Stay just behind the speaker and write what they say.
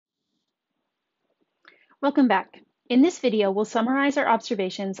Welcome back. In this video, we'll summarize our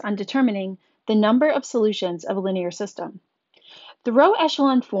observations on determining the number of solutions of a linear system. The row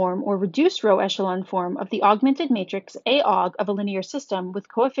echelon form or reduced row echelon form of the augmented matrix AOG of a linear system with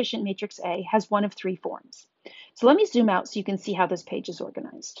coefficient matrix A has one of three forms. So let me zoom out so you can see how this page is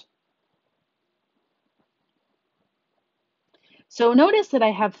organized. So notice that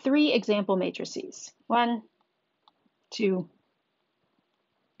I have three example matrices, 1, 2,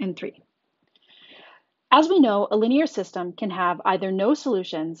 and 3. As we know, a linear system can have either no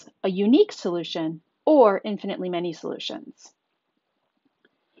solutions, a unique solution, or infinitely many solutions.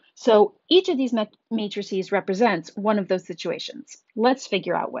 So each of these matrices represents one of those situations. Let's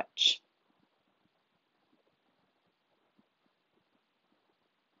figure out which.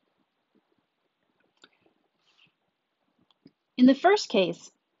 In the first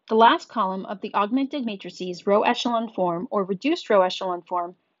case, the last column of the augmented matrices row echelon form or reduced row echelon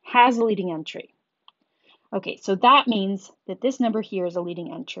form has a leading entry. Okay, so that means that this number here is a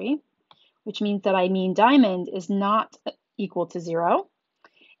leading entry, which means that I mean diamond is not equal to 0.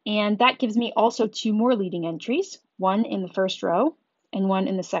 And that gives me also two more leading entries, one in the first row and one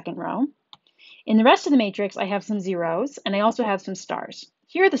in the second row. In the rest of the matrix, I have some zeros and I also have some stars.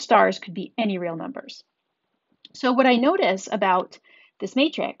 Here, the stars could be any real numbers. So what I notice about this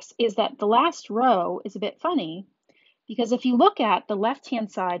matrix is that the last row is a bit funny because if you look at the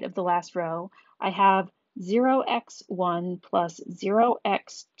left-hand side of the last row, I have 0x1 plus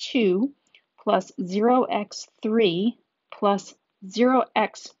 0x2 plus 0x3 plus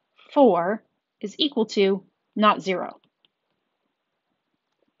 0x4 is equal to not 0.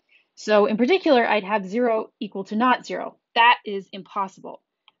 So in particular, I'd have 0 equal to not 0. That is impossible.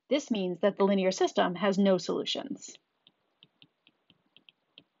 This means that the linear system has no solutions.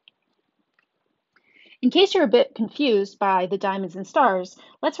 In case you're a bit confused by the diamonds and stars,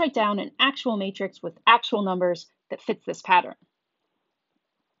 let's write down an actual matrix with actual numbers that fits this pattern.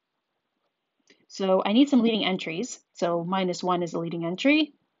 So I need some leading entries. So -1 is a leading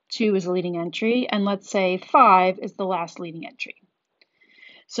entry, 2 is a leading entry, and let's say 5 is the last leading entry.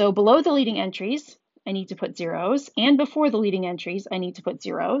 So below the leading entries, I need to put zeros, and before the leading entries, I need to put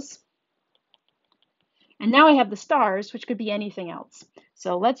zeros. And now I have the stars, which could be anything else.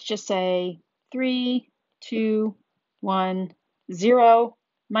 So let's just say 3, 2, 1, 0,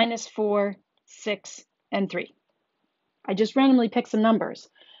 -4, 6, and 3. I just randomly picked some numbers.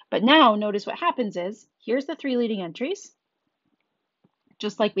 But now notice what happens is, here's the three leading entries,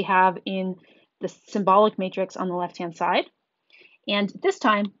 just like we have in the symbolic matrix on the left-hand side. And this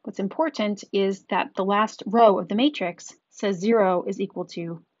time, what's important is that the last row of the matrix says 0 is equal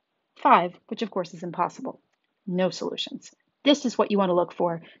to 5, which of course is impossible. No solutions. This is what you want to look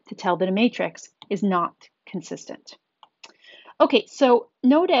for to tell that a matrix is not consistent. Okay, so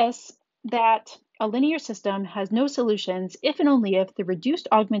notice that a linear system has no solutions if and only if the reduced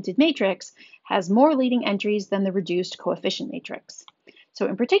augmented matrix has more leading entries than the reduced coefficient matrix. So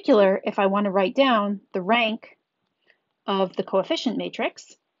in particular, if I want to write down the rank of the coefficient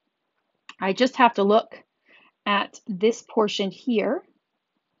matrix, I just have to look at this portion here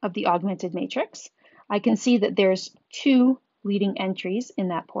of the augmented matrix. I can see that there's 2 leading entries in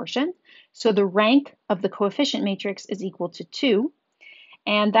that portion. So the rank of the coefficient matrix is equal to 2.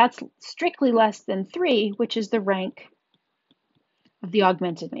 And that's strictly less than 3, which is the rank of the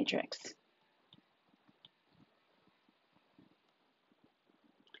augmented matrix.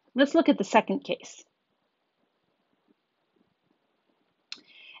 Let's look at the second case.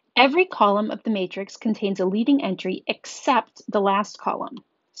 Every column of the matrix contains a leading entry except the last column.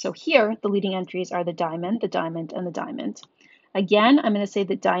 So here, the leading entries are the diamond, and the diamond. Again, I'm going to say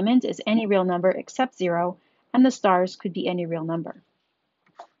that diamond is any real number except 0, and the stars could be any real number.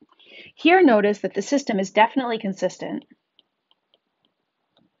 Here, notice that the system is definitely consistent.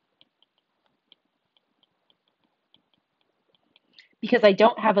 Because I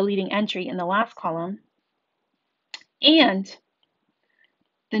don't have a leading entry in the last column, and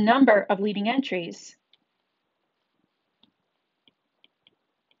the number of leading entries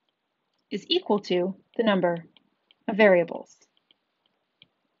is equal to the number of variables.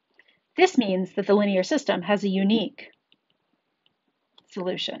 This means that the linear system has a unique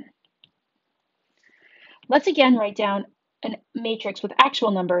solution. Let's again write down a matrix with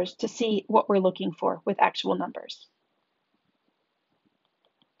actual numbers to see what we're looking for with actual numbers.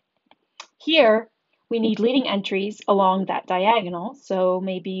 Here, we need leading entries along that diagonal, so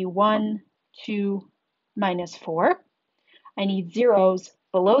maybe 1, 2, -4. I need zeros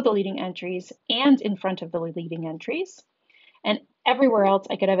below the leading entries and in front of the leading entries. And everywhere else,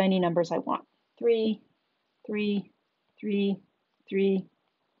 I could have any numbers I want. 3, 3, 3, 3,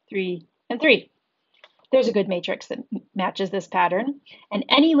 3, and 3. There's a good matrix that matches this pattern, and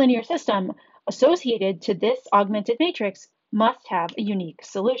any linear system associated to this augmented matrix must have a unique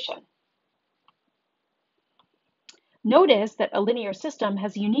solution. Notice that a linear system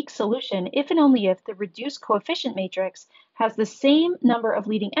has a unique solution if and only if the reduced coefficient matrix has the same number of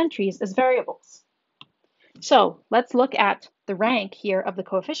leading entries as variables. So let's look at the rank here of the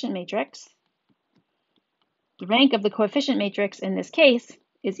coefficient matrix. The rank of the coefficient matrix in this case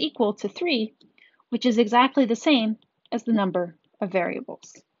is equal to 3, which is exactly the same as the number of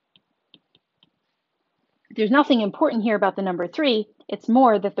variables. There's nothing important here about the number 3. It's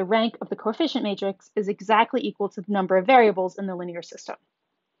more that the rank of the coefficient matrix is exactly equal to the number of variables in the linear system.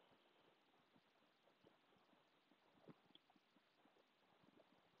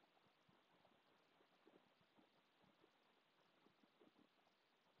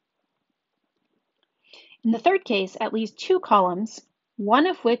 In the third case, at least 2 columns, one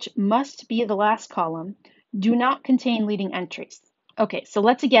of which must be the last column, do not contain leading entries. Okay, so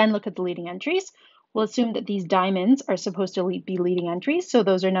let's again look at the leading entries. We'll assume that these diamonds are supposed to be leading entries, so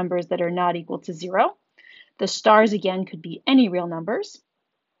those are numbers that are not equal to 0. The stars, again, could be any real numbers.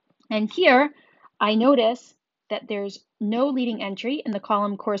 And here, I notice that there's no leading entry in the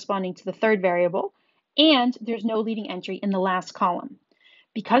column corresponding to the third variable, and there's no leading entry in the last column.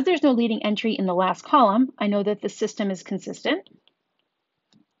 Because there's no leading entry in the last column, I know that the system is consistent.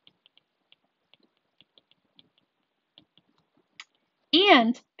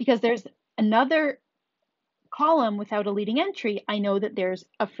 And because there's another column without a leading entry, I know that there's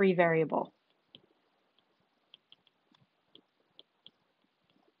a free variable.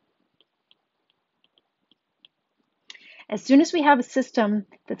 As soon as we have a system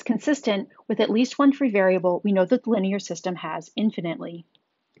that's consistent with at least one free variable, we know that the linear system has infinitely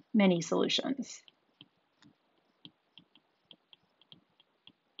many solutions.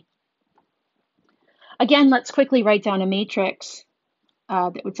 Again, let's quickly write down a matrix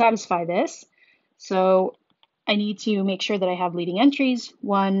that would satisfy this. So I need to make sure that I have leading entries,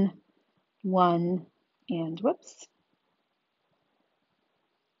 1, 1, and whoops,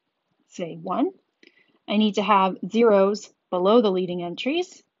 say 1. I need to have zeros below the leading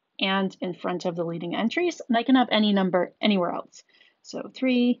entries and in front of the leading entries, and I can have any number anywhere else. So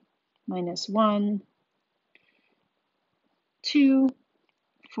 3 minus 1, 2,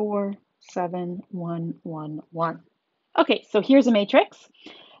 4, 7, 1, 1, 1. Okay, so here's a matrix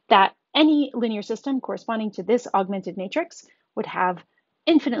that any linear system corresponding to this augmented matrix would have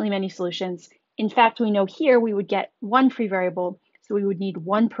infinitely many solutions. In fact, we know here we would get one free variable, so we would need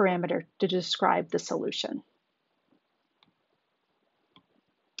one parameter to describe the solution.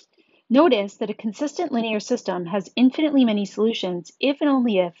 Notice that a consistent linear system has infinitely many solutions if and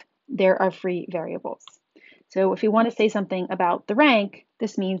only if there are free variables. So if we want to say something about the rank,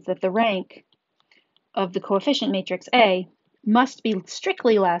 this means that the rank of the coefficient matrix A must be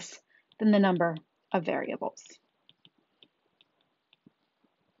strictly less than the number of variables.